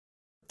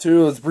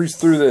2, let's breeze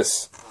through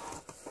this.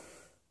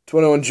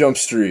 21 Jump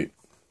Street.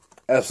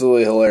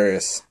 Absolutely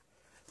hilarious.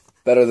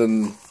 Better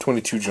than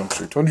 22 Jump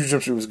Street. 22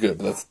 Jump Street was good,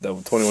 but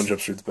 21 Jump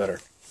Street's better.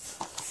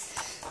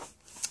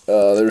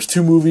 There's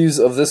 2 movies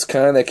of this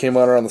kind that came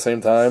out around the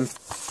same time.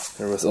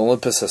 There was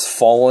Olympus Has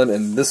Fallen,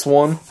 and this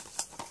one,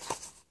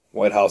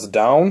 White House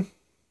Down.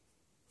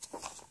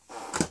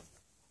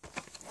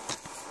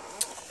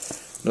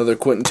 Another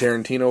Quentin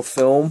Tarantino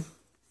film.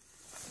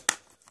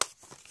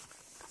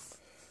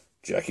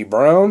 Jackie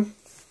Brown.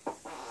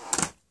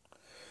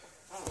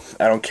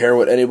 I don't care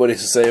what anybody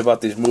has to say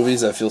about these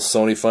movies. I feel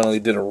Sony finally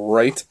did it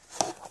right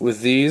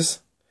with these.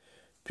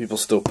 People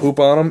still poop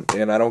on them,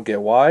 and I don't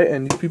get why,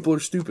 and you people are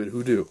stupid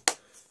who do.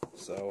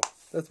 So,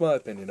 that's my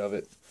opinion of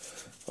it.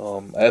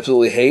 I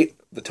absolutely hate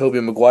the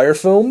Tobey Maguire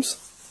films,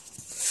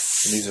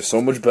 and these are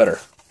so much better.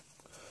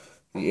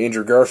 The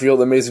Andrew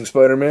Garfield Amazing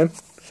Spider-Man,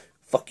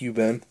 fuck you,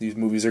 Ben. These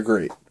movies are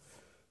great.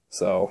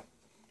 So,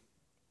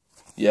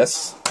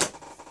 yes.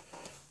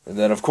 And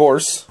then, of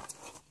course,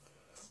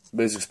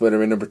 Amazing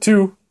Spider-Man number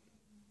 2.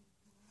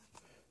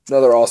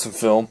 Another awesome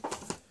film.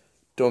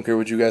 Don't care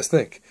what you guys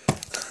think.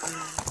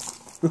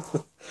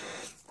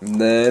 And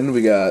then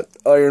we got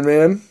Iron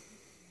Man.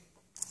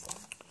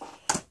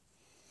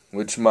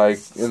 And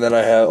then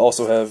I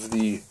also have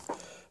the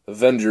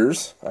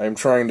Avengers. I am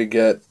trying to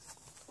get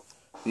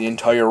the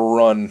entire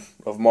run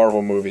of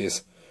Marvel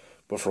movies.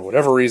 But for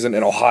whatever reason,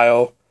 in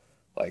Ohio,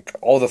 like,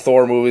 all the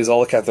Thor movies,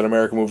 all the Captain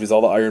America movies,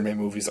 all the Iron Man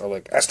movies are,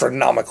 like,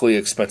 astronomically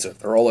expensive.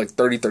 They're all, like,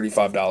 $30,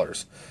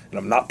 $35. And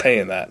I'm not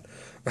paying that.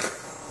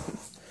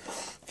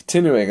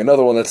 Continuing,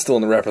 another one that's still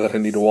in the wrapper that I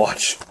need to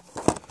watch.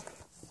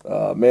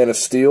 Man of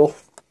Steel.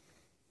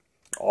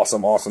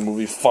 Awesome, awesome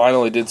movie.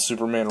 Finally did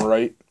Superman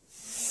right.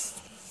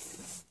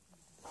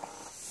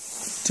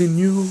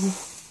 Continue.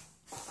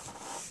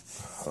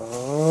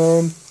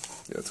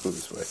 Yeah, let's go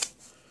this way.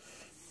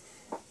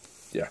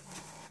 Yeah.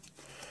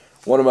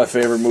 One of my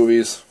favorite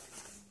movies.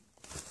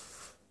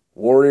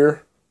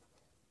 Warrior.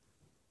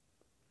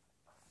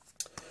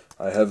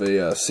 I have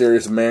a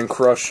serious man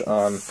crush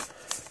on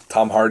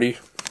Tom Hardy.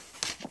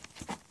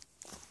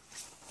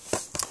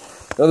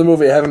 Another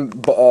movie I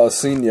haven't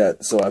seen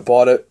yet, so I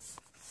bought it.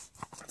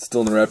 It's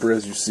still in the wrapper,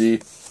 as you see.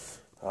 It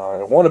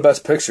won a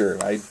Best Picture,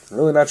 and I'm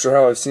really not sure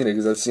how I've seen it,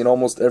 because I've seen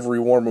almost every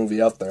war movie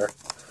out there.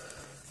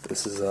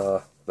 This is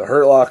The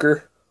Hurt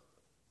Locker.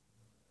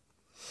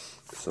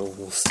 So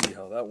we'll see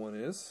how that one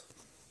is.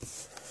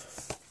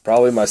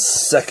 Probably my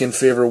second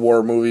favorite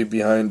war movie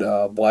behind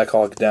Black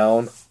Hawk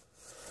Down.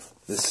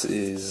 This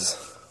is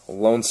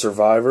Lone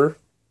Survivor.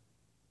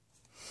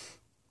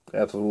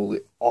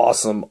 Absolutely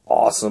awesome,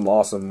 awesome,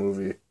 awesome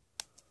movie.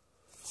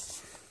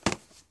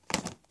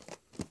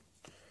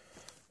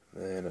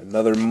 And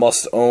another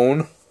must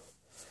own.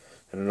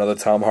 And another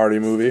Tom Hardy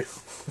movie.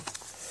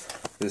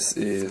 This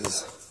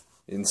is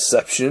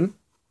Inception.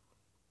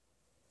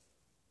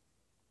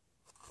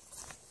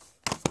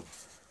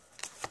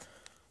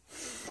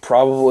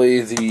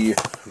 Probably the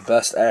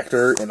best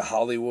actor in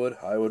Hollywood,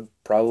 I would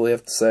probably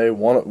have to say.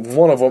 One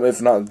of them,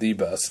 if not the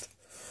best.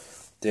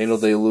 Daniel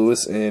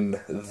Day-Lewis in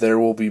There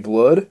Will Be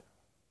Blood.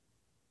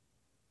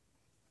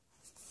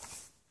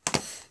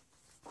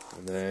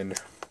 And then,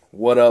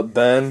 What Up,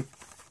 Ben?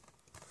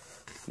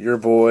 Your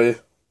boy.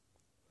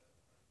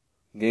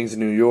 Gangs of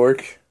New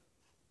York.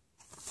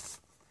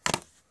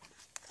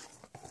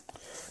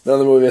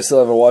 Another movie I still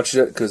haven't watched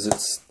yet because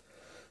it's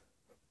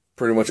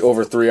pretty much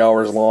over 3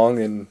 hours long,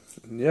 and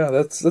yeah,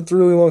 that's a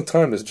really long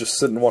time to just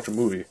sit and watch a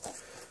movie.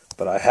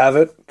 But I have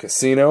it,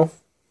 Casino.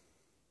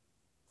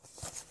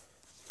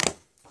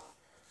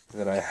 And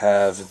then I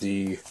have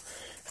the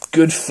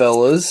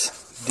Goodfellas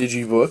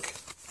Digibook.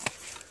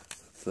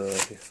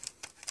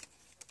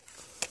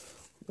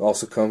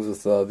 Also comes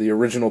with the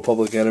original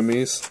Public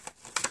Enemies.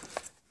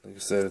 Like I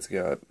said, it's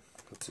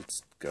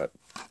got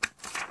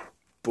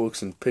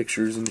books and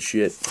pictures and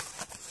shit.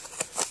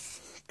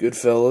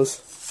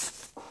 Goodfellas.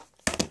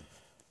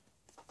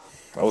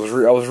 I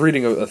was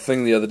reading a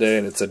thing the other day,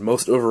 and it said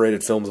most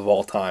overrated films of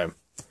all time,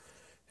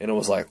 and it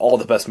was like all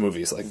the best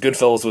movies. Like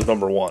Goodfellas was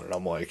number 1, and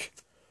I'm like,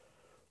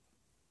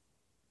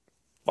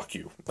 fuck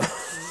you.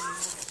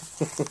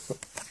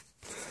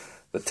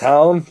 The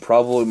Town,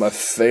 probably my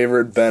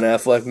favorite Ben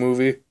Affleck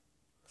movie,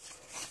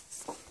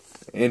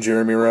 and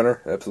Jeremy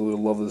Renner.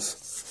 Absolutely love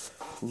this,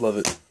 love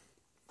it.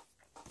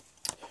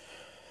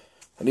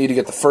 I need to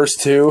get the first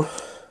 2.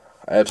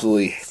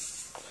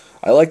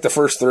 I like the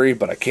first 3,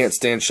 but I can't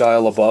stand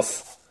Shia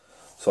LaBeouf,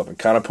 so I've been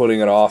kind of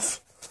putting it off.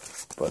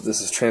 But this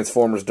is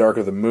Transformers Dark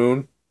of the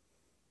Moon.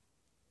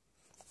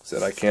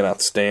 Said I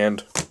cannot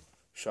stand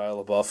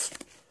Shia LaBeouf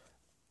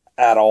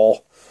at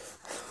all.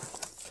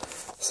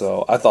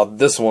 So I thought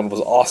this one was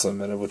awesome,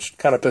 which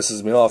kind of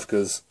pisses me off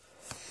because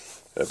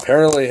it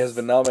apparently has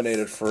been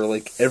nominated for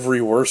like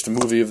every worst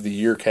movie of the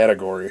year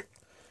category.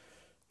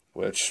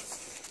 Which,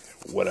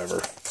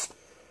 whatever.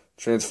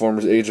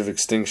 Transformers Age of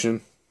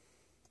Extinction.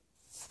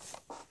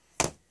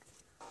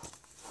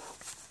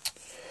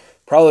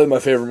 Probably my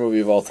favorite movie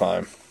of all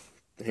time.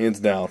 Hands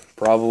down.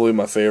 Probably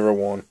my favorite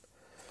one.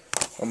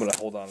 I'm going to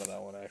hold on to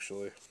that one,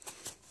 actually.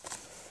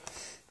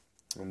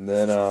 And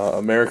then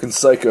American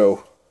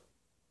Psycho,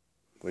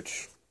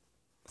 which,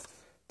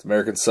 it's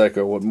American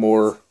Psycho. What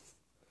more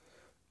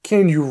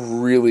can you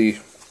really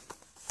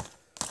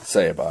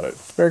say about it?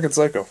 American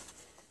Psycho,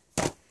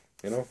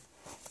 you know?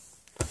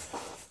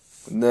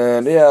 And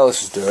then, yeah, let's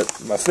just do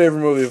it. My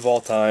favorite movie of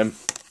all time.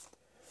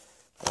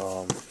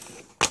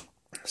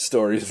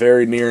 Story is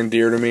very near and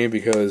dear to me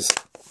because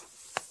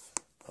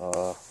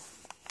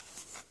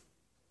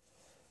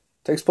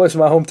takes place in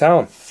my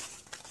hometown,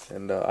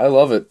 and I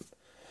love it.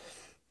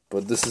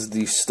 But this is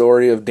the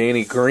story of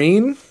Danny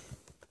Green,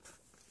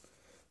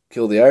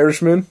 Kill the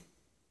Irishman.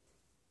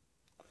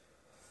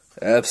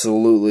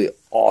 Absolutely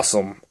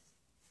awesome.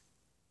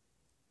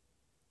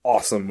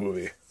 Awesome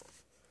movie.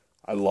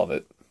 I love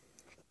it.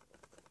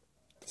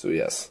 So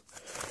yes,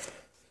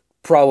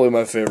 probably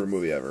my favorite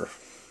movie ever.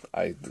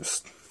 I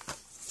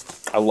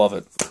love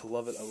it. I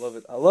love it. I love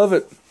it. I love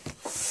it.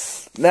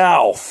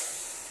 Now,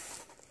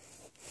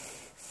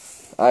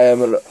 I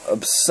am an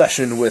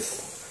obsession with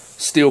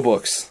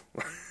Steelbooks.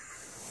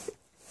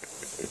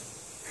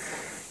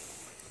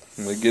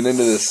 I'm going to get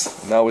into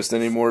this, not waste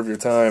any more of your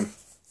time.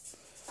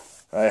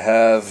 I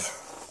have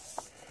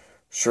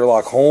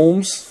Sherlock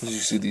Holmes. As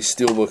you see, these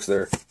Steelbooks,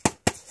 they're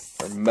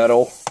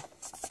metal.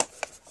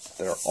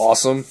 They're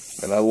awesome,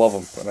 and I love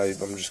them, and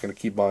I'm just going to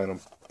keep buying them.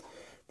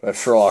 I have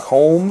Sherlock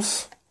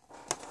Holmes.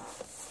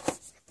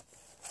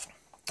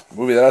 A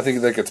movie that I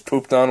think that gets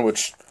pooped on,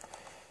 which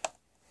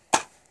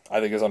I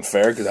think is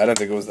unfair, because I didn't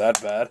think it was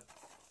that bad.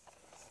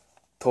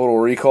 Total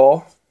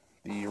Recall,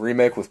 the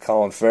remake with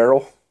Colin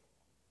Farrell.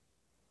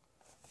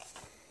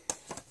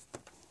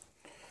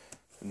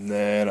 And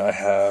then I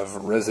have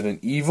Resident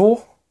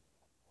Evil.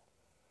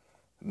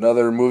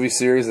 Another movie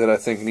series that I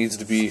think needs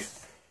to be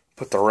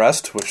put to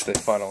rest, which they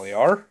finally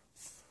are.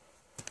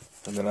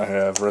 And then I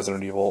have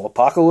Resident Evil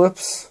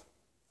Apocalypse.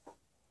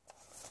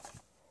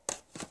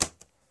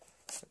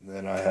 And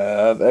then I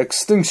have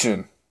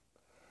Extinction.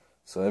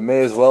 So I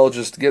may as well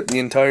just get the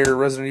entire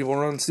Resident Evil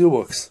run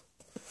Steelbooks.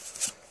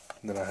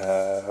 And then I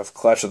have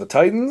Clash of the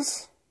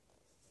Titans.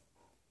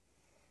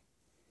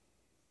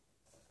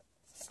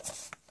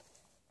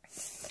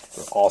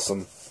 The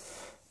awesome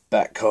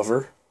back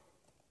cover.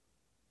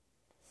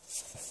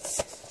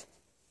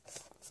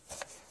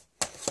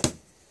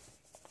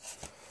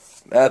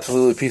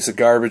 Absolutely piece of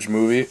garbage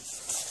movie,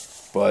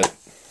 but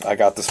I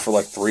got this for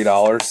like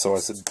 $3, so I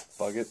said,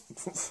 bug it.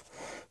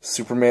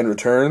 Superman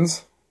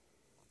Returns.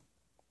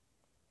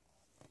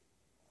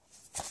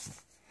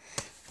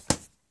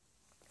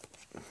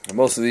 And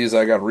most of these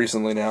I got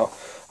recently now.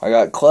 I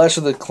got Clash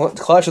of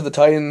the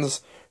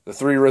Titans, the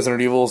 3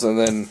 Resident Evils, and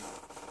then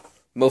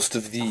most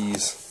of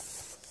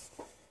these.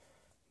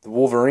 The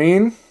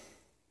Wolverine.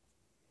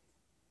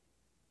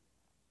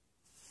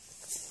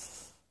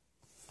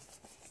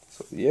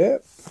 So, yeah.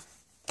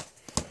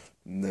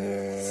 And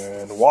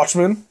then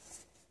Watchmen.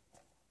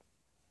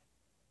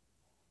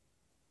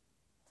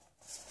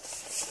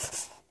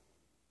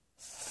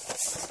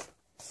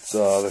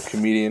 So, the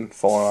comedian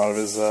falling out of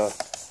his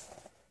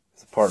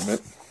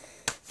apartment.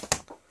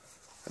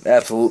 An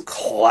absolute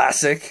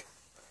classic.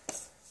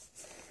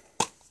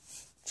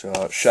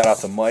 So, shout out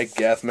to Mike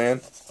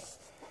Gathman.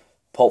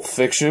 Pulp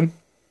Fiction.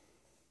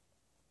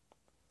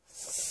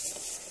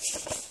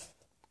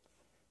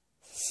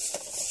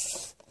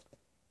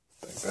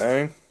 Bang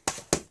bang.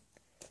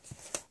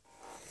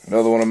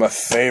 Another one of my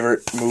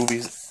favorite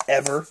movies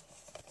ever.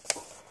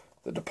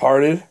 The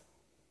Departed.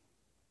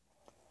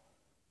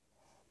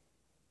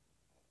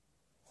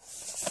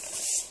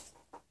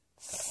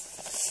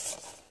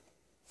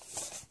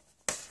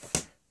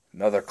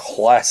 Another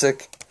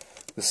classic.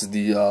 This is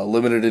the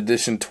limited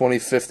edition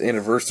 25th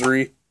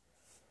anniversary.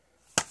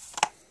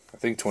 I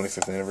think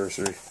 25th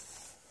anniversary.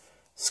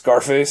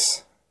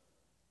 Scarface.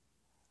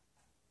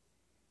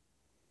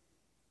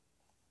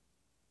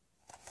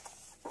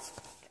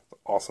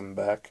 Awesome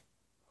back.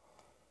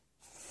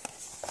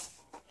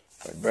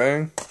 Bang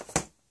bang.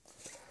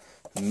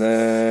 And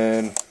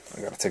then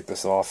I gotta take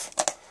this off.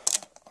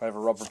 I have a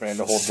rubber band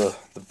to hold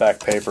the back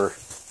paper.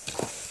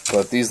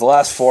 But these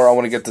last 4, I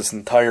want to get this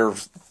entire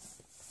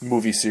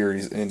movie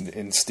series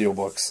in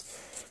Steelbooks.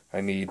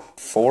 I need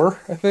 4,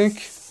 I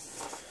think.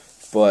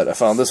 But I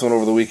found this one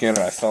over the weekend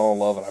and I fell in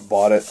love and I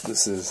bought it.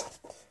 This is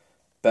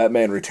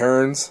Batman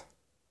Returns.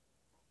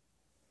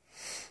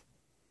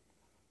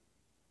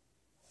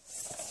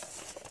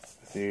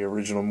 The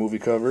original movie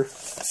cover.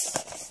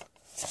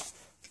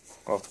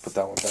 I'll have to put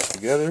that one back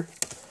together.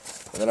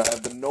 And then I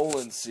have the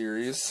Nolan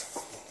series.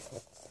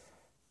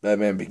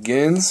 Batman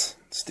Begins.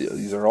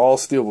 These are all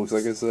Steelbooks,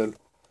 like I said.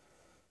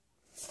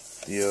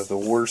 The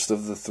worst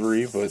of the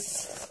 3, but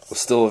was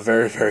still a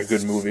very, very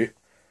good movie.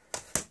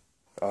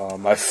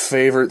 My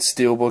favorite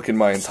Steelbook in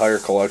my entire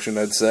collection,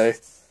 I'd say.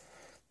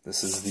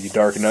 This is The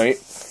Dark Knight.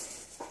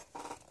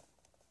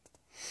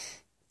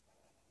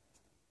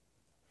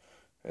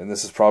 And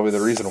this is probably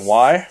the reason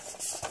why.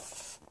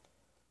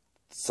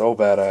 So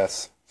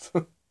badass.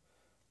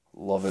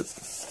 Love it.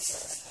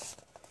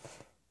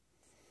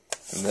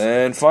 And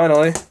then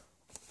finally,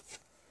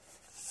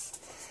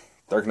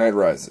 Dark Knight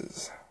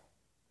Rises.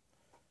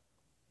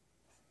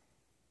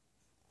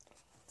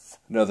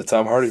 Another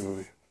Tom Hardy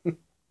movie.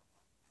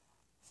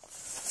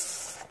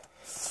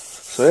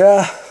 So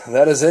yeah,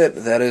 that is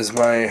it. That is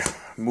my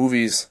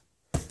movies.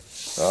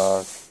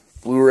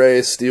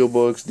 Blu-rays,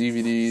 Steelbooks,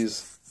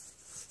 DVDs,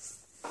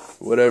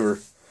 whatever.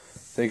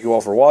 Thank you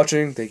all for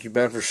watching. Thank you,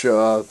 Ben, for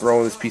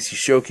throwing this PC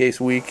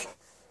Showcase week.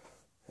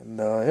 And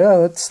yeah,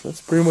 that's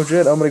pretty much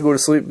it. I'm going to go to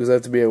sleep because I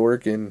have to be at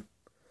work in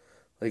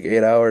like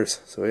 8 hours.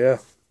 So yeah.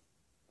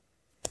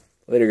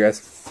 Later, guys.